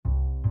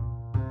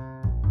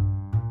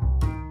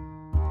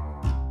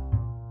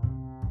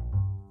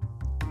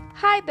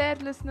Hi there,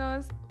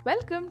 listeners.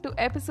 Welcome to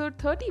episode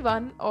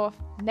 31 of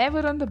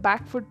Never on the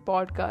Back Foot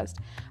podcast.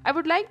 I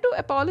would like to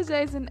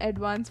apologize in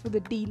advance for the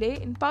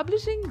delay in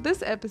publishing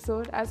this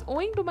episode, as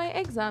owing to my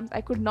exams,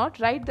 I could not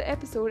write the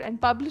episode and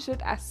publish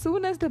it as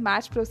soon as the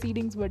match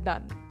proceedings were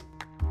done.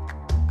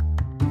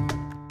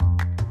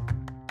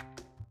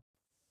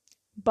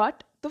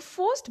 But the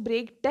forced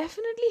break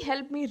definitely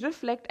helped me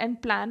reflect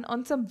and plan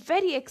on some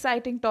very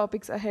exciting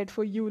topics ahead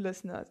for you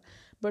listeners.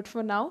 But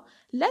for now,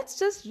 let's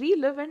just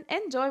relive and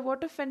enjoy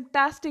what a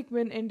fantastic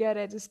win India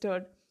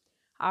registered.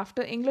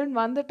 After England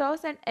won the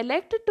toss and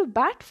elected to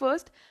bat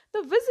first,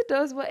 the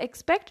visitors were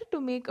expected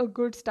to make a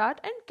good start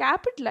and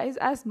capitalize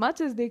as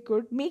much as they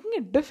could, making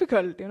it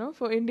difficult,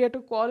 for India to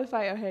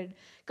qualify ahead,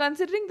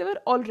 considering they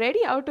were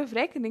already out of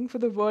reckoning for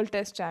the World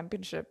Test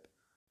Championship.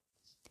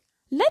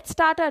 Let's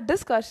start our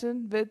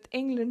discussion with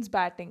England's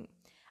batting.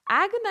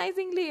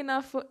 Agonizingly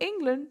enough for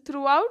England,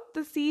 throughout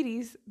the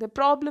series, the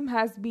problem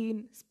has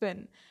been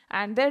spin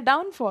and their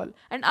downfall.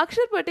 And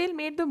Akshar Patel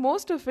made the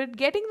most of it,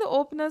 getting the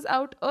openers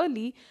out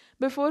early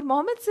before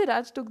Mohammad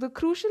Siraj took the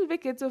crucial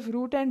wickets of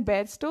Root and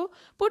Bairstow,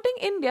 putting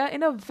India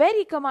in a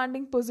very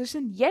commanding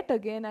position yet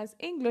again as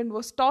England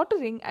was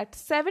tottering at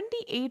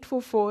 78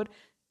 for 4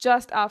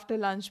 just after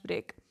lunch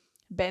break.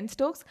 Ben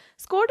Stokes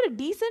scored a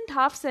decent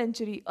half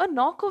century, a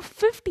knock of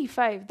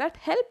 55 that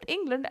helped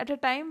England at a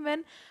time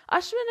when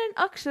Ashwin and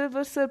Akshar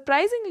were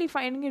surprisingly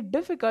finding it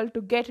difficult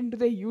to get into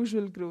their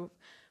usual groove.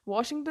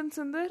 Washington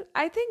Sundar,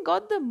 I think,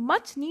 got the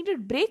much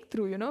needed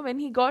breakthrough, when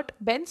he got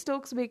Ben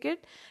Stokes'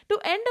 wicket to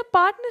end a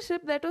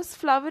partnership that was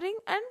flowering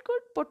and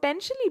could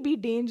potentially be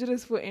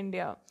dangerous for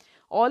India.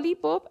 Ollie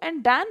Pope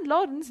and Dan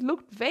Lawrence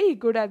looked very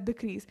good at the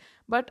crease,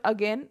 but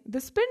again,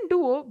 the spin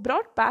duo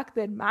brought back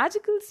their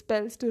magical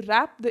spells to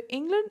wrap the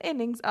England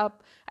innings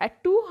up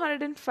at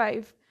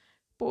 205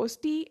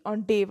 post-T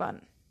on day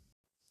one.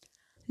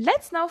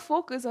 Let's now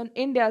focus on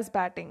India's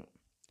batting.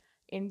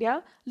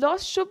 India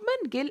lost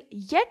Shubman Gill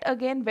yet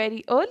again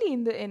very early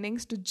in the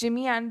innings to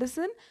Jimmy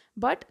Anderson,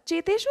 but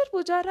Cheteshwar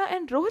Pujara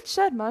and Rohit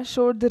Sharma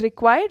showed the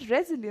required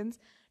resilience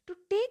to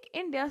take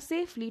India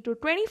safely to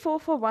 24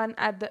 for 1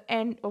 at the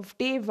end of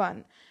day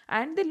 1,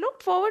 and they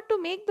looked forward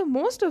to make the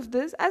most of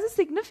this, as a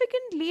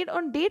significant lead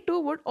on day 2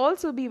 would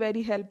also be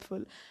very helpful.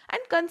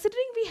 And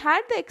considering we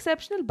had the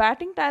exceptional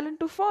batting talent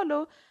to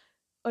follow,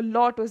 a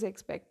lot was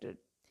expected.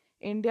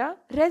 India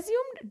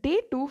resumed day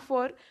 2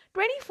 for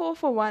 24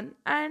 for 1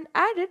 and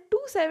added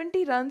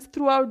 270 runs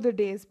throughout the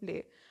day's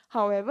play.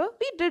 However,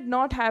 we did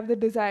not have the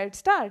desired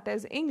start,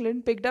 as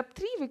England picked up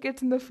 3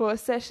 wickets in the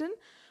first session.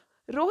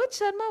 Rohit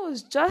Sharma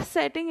was just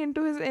setting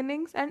into his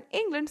innings, and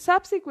England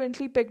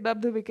subsequently picked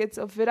up the wickets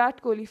of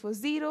Virat Kohli for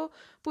 0,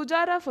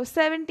 Pujara for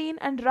 17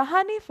 and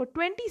Rahane for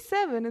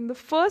 27 in the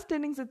first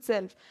innings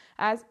itself,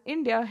 as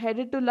India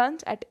headed to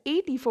lunch at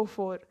 80 for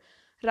 4.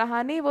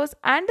 Rahane was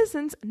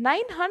Anderson's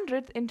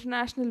 900th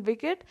international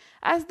wicket,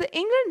 as the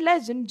England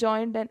legend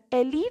joined an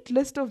elite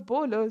list of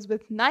bowlers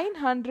with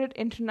 900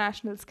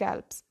 international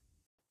scalps.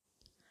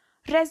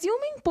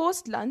 Resuming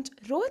post-lunch,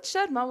 Rohit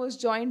Sharma was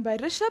joined by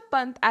Rishabh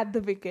Pant at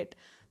the wicket.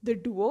 The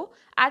duo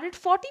added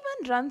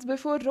 41 runs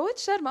before Rohit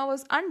Sharma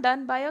was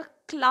undone by a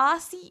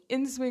classy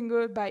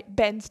in-swinger by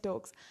Ben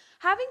Stokes.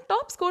 Having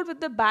top scored with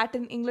the bat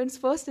in England's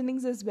first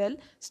innings as well,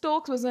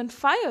 Stokes was on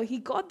fire. He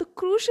got the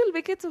crucial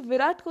wickets of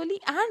Virat Kohli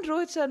and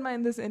Rohit Sharma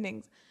in this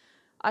innings.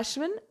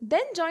 Ashwin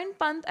then joined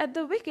Pant at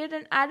the wicket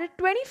and added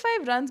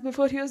 25 runs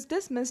before he was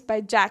dismissed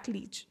by Jack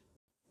Leach.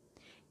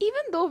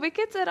 Even though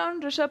wickets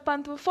around Rishabh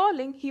Pant were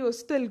falling, he was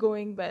still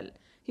going well.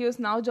 He was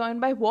now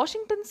joined by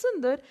Washington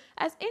Sundar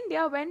as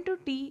India went to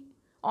tea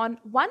on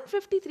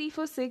 153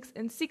 for 6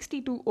 in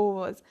 62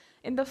 overs.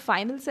 In the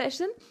final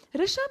session,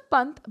 Rishabh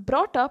Pant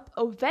brought up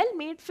a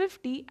well-made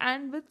 50,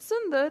 and with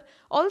Sundar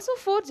also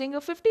forging a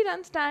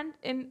 50-run stand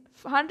in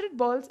 100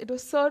 balls, it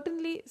was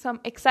certainly some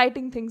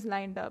exciting things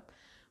lined up.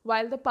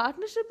 While the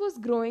partnership was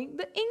growing,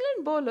 the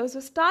England bowlers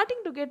were starting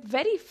to get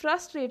very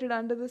frustrated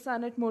under the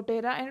sun at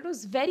Motera, and it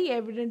was very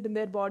evident in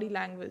their body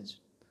language.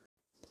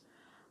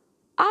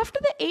 After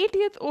the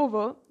 80th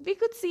over, we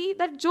could see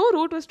that Joe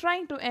Root was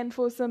trying to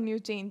enforce some new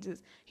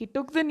changes. He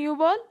took the new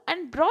ball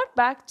and brought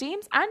back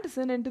James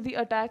Anderson into the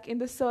attack in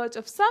the search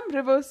of some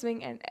reverse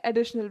swing and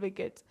additional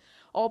wickets.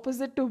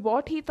 Opposite to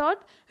what he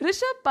thought,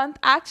 Rishabh Pant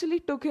actually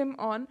took him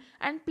on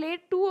and played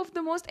two of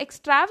the most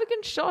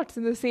extravagant shots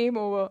in the same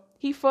over.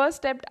 He first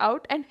stepped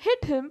out and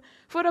hit him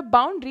for a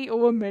boundary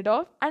over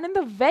mid-off, and in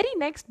the very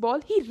next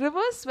ball, he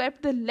reverse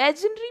swept the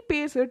legendary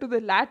pacer to the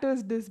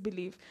latter's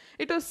disbelief.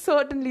 It was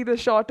certainly the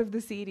shot of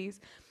the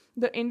series.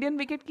 The Indian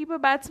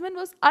wicketkeeper batsman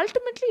was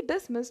ultimately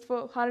dismissed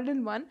for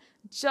 101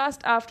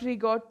 just after he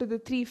got to the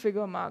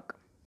 3-figure mark.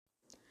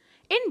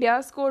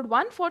 India scored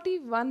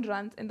 141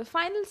 runs in the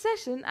final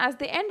session as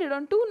they ended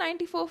on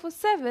 294 for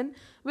 7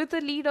 with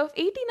a lead of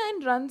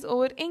 89 runs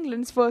over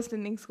England's first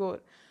innings score.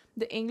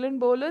 The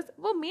England bowlers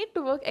were made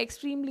to work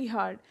extremely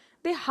hard.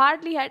 They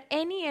hardly had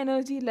any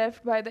energy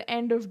left by the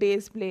end of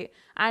day's play.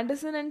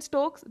 Anderson and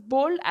Stokes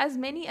bowled as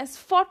many as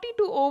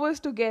 42 overs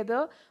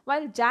together,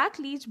 while Jack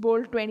Leach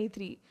bowled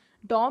 23.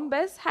 Dom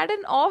Bess had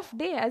an off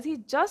day as he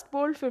just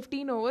bowled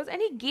 15 overs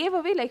and he gave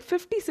away like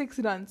 56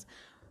 runs.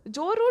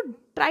 Joe Root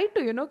tried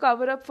to,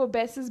 cover up for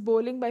Bess's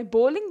bowling by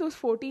bowling those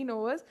 14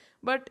 overs,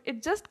 but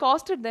it just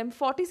costed them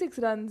 46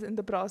 runs in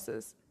the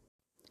process.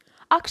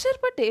 Akshar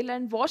Patel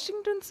and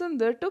Washington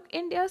Sundar took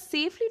India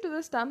safely to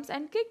the stumps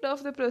and kicked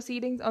off the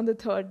proceedings on the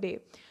third day.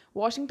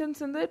 Washington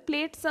Sundar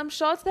played some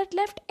shots that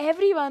left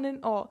everyone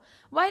in awe,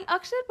 while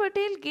Akshar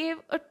Patel gave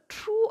a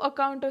true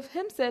account of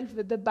himself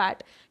with the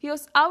bat. He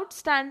was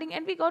outstanding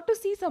and we got to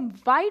see some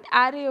wide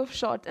array of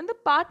shots and the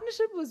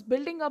partnership was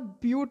building up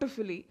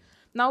beautifully.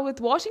 Now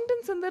with Washington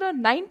Sundar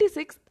on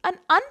 96, an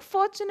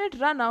unfortunate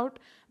run out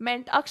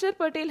meant Akshar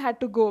Patel had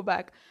to go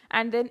back.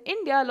 And then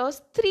India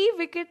lost 3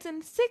 wickets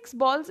in 6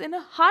 balls in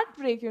a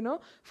heartbreak,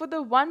 for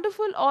the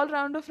wonderful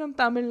all-rounder from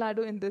Tamil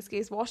Nadu, in this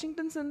case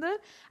Washington Sundar,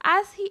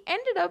 as he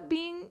ended up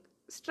being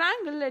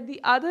strangled at the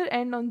other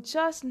end on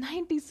just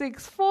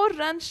 96, 4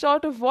 runs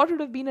short of what would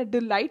have been a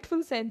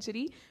delightful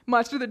century,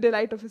 much to the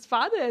delight of his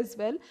father as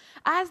well,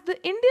 as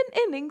the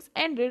Indian innings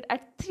ended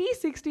at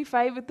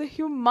 365 with a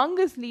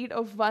humongous lead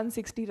of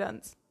 160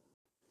 runs.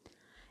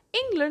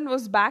 England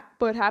was back,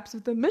 perhaps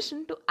with a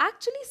mission to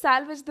actually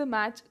salvage the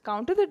match,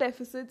 counter the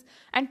deficits,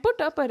 and put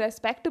up a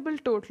respectable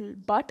total,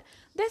 but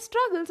their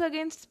struggles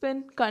against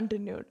spin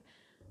continued.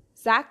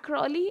 Zach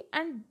Crawley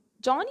and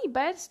Johnny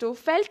Bairstow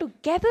fell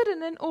together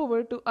in an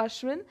over to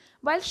Ashwin,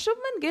 while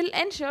Shubman Gill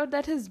ensured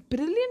that his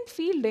brilliant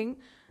fielding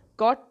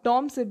got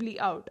Dom Sibley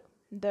out.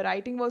 The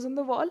writing was on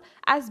the wall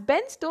as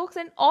Ben Stokes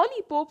and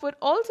Ollie Pope were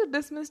also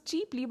dismissed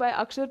cheaply by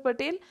Akshar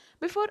Patel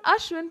before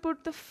Ashwin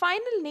put the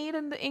final nail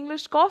in the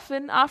English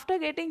coffin after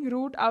getting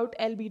Root out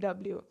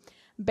LBW.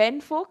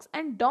 Ben Foakes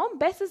and Dom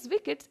Bess's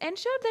wickets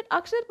ensured that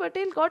Akshar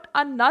Patel got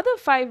another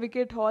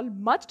 5-wicket haul,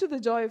 much to the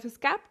joy of his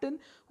captain,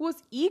 who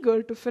was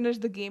eager to finish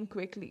the game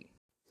quickly.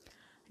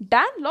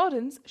 Dan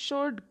Lawrence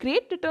showed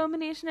great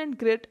determination and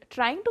grit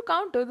trying to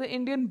counter the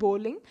Indian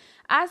bowling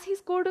as he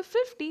scored a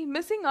 50,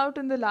 missing out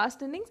in the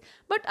last innings,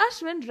 but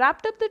Ashwin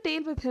wrapped up the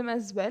tail with him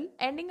as well,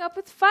 ending up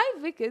with 5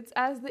 wickets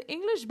as the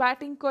English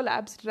batting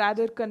collapsed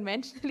rather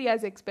conventionally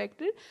as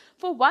expected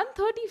for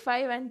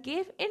 135 and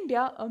gave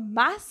India a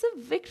massive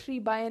victory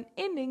by an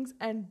innings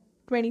and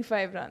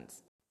 25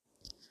 runs.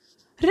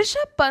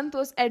 Rishabh Pant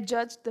was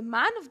adjudged the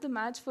man of the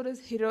match for his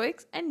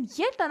heroics and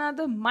yet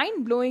another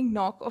mind-blowing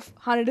knock of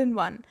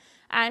 101.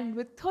 And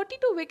with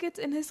 32 wickets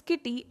in his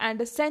kitty and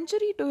a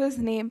century to his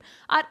name,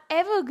 our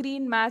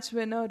evergreen match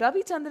winner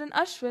Ravichandran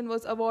Ashwin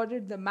was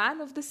awarded the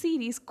man of the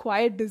series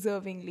quite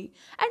deservingly.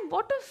 And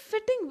what a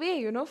fitting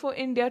way, for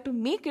India to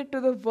make it to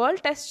the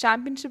World Test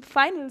Championship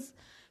finals,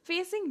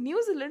 facing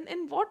New Zealand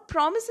in what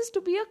promises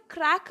to be a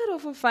cracker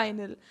of a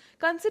final,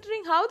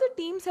 considering how the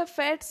teams have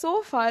fared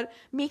so far,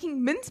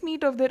 making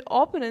mincemeat of their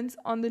opponents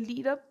on the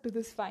lead up to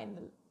this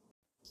final.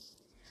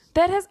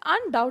 There has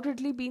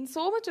undoubtedly been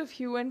so much of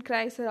hue and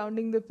cry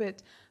surrounding the pitch.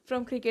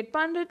 From cricket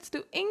pundits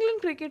to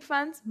England cricket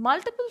fans,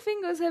 multiple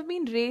fingers have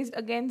been raised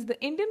against the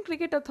Indian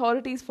cricket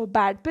authorities for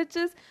bad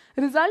pitches,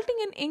 resulting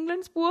in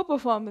England's poor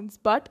performance.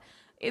 But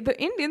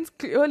the Indians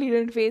clearly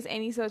didn't face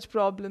any such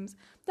problems.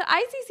 The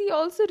ICC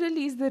also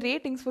released the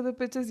ratings for the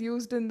pitches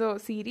used in the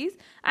series,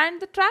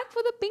 and the track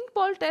for the pink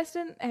ball test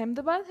in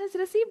Ahmedabad has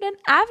received an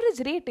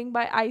average rating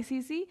by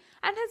ICC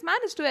and has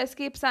managed to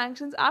escape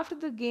sanctions after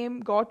the game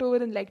got over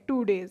in like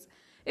 2 days.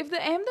 If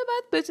the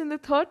Ahmedabad pitch in the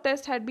third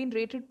test had been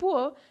rated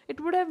poor, it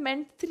would have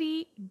meant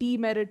 3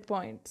 demerit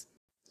points.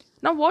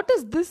 Now, what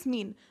does this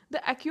mean?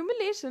 The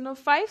accumulation of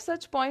 5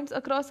 such points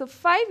across a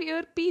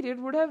 5-year period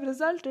would have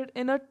resulted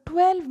in a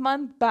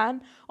 12-month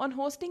ban on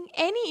hosting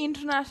any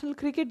international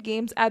cricket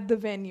games at the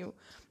venue.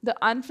 The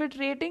unfit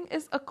rating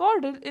is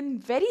accorded in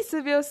very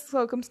severe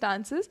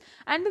circumstances,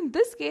 and in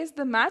this case,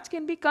 the match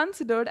can be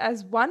considered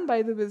as won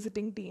by the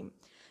visiting team.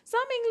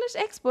 Some English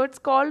experts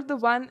called the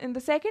one in the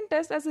second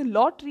test as a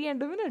lottery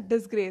and even a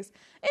disgrace.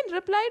 In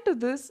reply to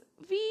this,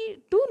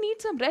 we do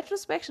need some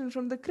retrospection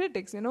from the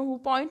critics,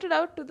 who pointed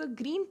out to the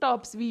green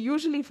tops we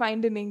usually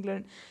find in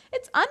England.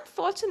 It's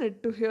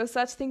unfortunate to hear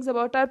such things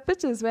about our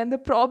pitches when the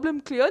problem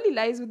clearly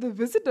lies with the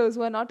visitors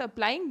who are not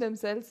applying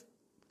themselves,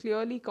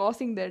 clearly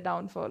causing their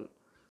downfall.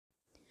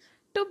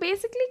 To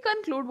basically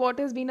conclude what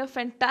has been a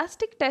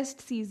fantastic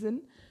test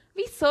season,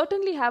 we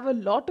certainly have a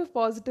lot of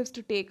positives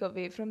to take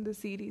away from the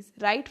series,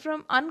 right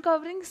from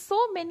uncovering so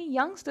many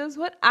youngsters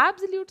who are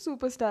absolute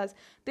superstars.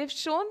 They've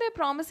shown their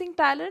promising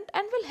talent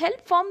and will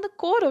help form the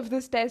core of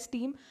this test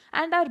team,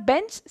 and our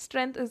bench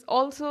strength is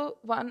also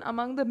one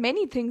among the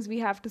many things we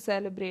have to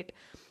celebrate.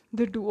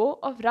 The duo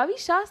of Ravi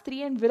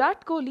Shastri and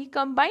Virat Kohli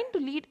combined to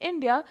lead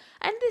India,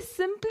 and they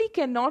simply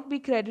cannot be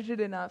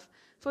credited enough.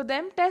 For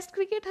them, Test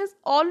cricket has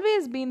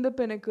always been the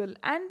pinnacle,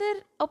 and their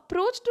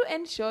approach to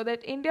ensure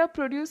that India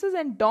produces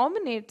and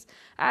dominates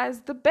as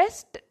the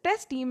best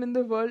Test team in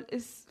the world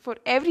is for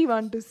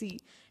everyone to see.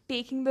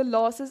 Taking the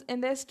losses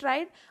in their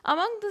stride,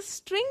 among the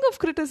string of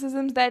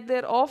criticisms that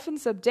they're often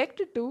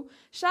subjected to,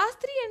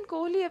 Shastri and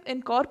Kohli have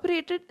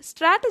incorporated,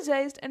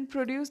 strategized, and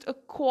produced a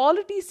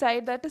quality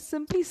side that is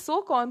simply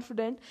so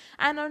confident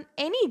and on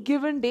any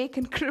given day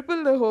can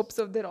cripple the hopes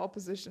of their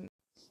opposition.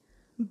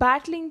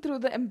 Battling through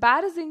the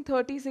embarrassing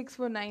 36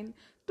 for 9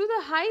 to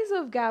the highs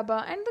of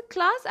Gabba and the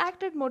class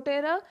act at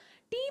Motera,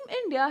 Team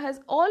India has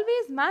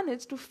always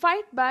managed to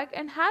fight back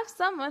and have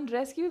someone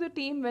rescue the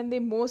team when they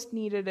most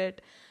needed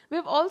it.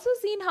 We've also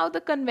seen how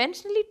the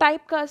conventionally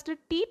typecasted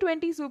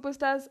T20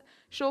 superstars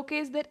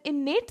showcase their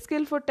innate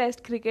skill for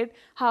Test cricket,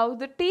 how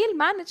the tail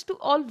managed to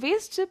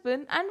always chip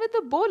in, and with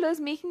the bowlers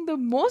making the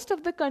most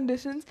of the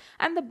conditions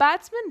and the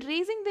batsmen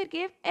raising their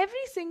game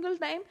every single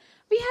time.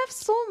 We have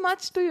so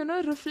much to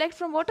reflect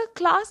from what a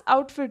class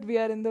outfit we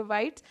are in the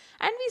whites,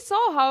 and we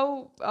saw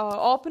how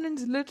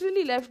opponents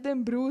literally left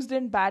them bruised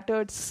and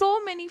battered.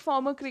 So many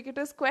former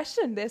cricketers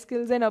questioned their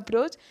skills and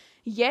approach,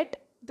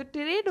 yet the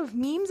tirade of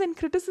memes and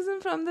criticism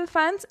from the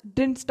fans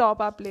didn't stop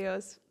our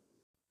players.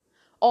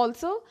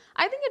 Also,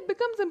 I think it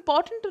becomes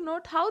important to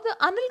note how the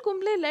Anil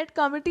Kumble led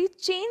committee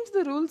changed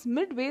the rules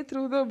midway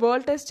through the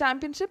World Test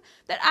Championship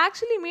that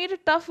actually made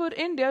it tough for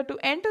India to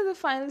enter the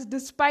finals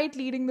despite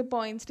leading the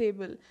points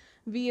table.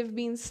 We have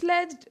been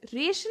sledged,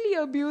 racially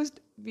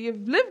abused, we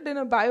have lived in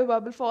a bio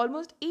bubble for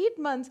almost 8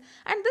 months,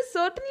 and this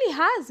certainly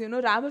has,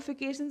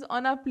 ramifications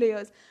on our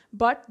players.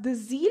 But the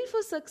zeal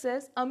for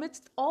success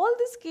amidst all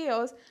this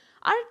chaos,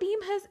 our team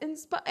has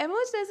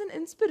emerged as an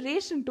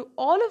inspiration to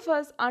all of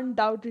us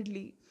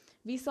undoubtedly.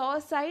 We saw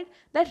a side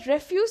that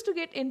refused to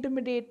get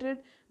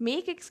intimidated,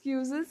 make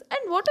excuses, and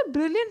what a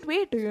brilliant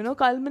way to,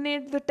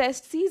 culminate the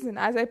test season,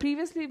 as I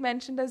previously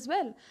mentioned as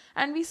well.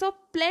 And we saw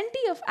plenty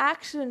of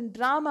action,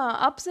 drama,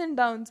 ups and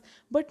downs,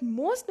 but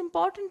most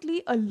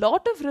importantly, a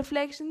lot of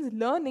reflections,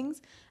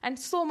 learnings, and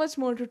so much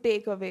more to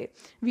take away.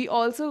 We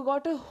also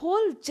got a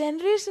whole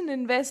generation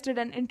invested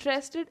and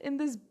interested in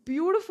this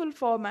beautiful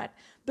format,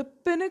 the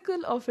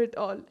pinnacle of it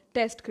all,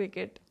 Test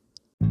cricket.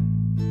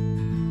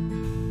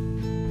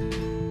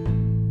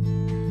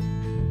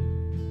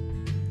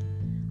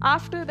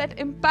 After that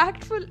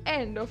impactful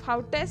end of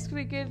how Test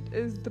cricket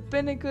is the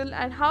pinnacle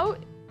and how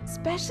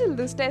special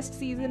this Test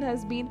season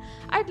has been,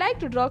 I'd like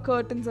to draw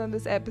curtains on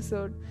this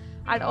episode.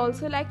 I'd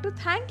also like to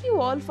thank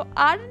you all for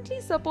ardently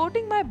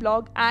supporting my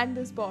blog and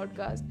this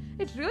podcast.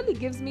 It really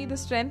gives me the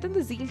strength and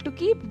the zeal to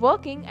keep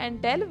working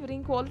and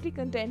delivering quality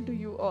content to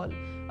you all.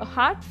 A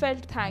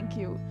heartfelt thank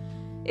you.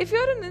 If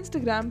you're on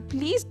Instagram,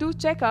 please do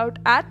check out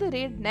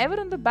 @Never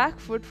on the Back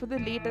Foot for the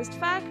latest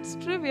facts,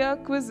 trivia,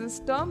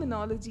 quizzes,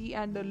 terminology,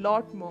 and a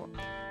lot more.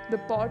 The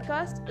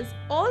podcast is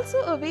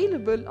also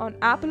available on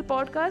Apple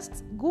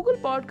Podcasts, Google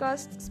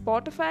Podcasts,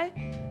 Spotify,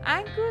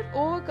 Anchor,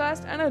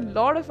 Overcast, and a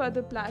lot of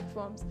other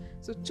platforms.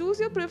 So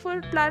choose your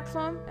preferred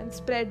platform and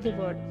spread the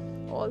word.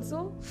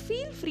 Also,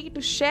 feel free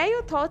to share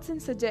your thoughts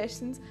and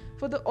suggestions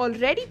for the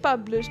already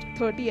published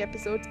 30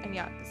 episodes, and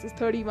this is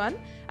 31,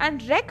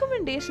 and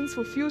recommendations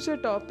for future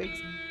topics.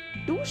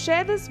 Do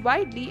share this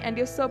widely, and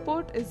your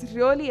support is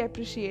really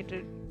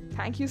appreciated.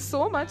 Thank you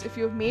so much if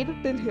you've made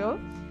it till here.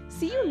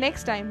 See you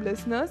next time,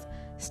 listeners.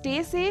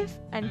 Stay safe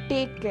and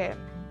take care.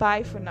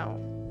 Bye for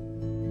now.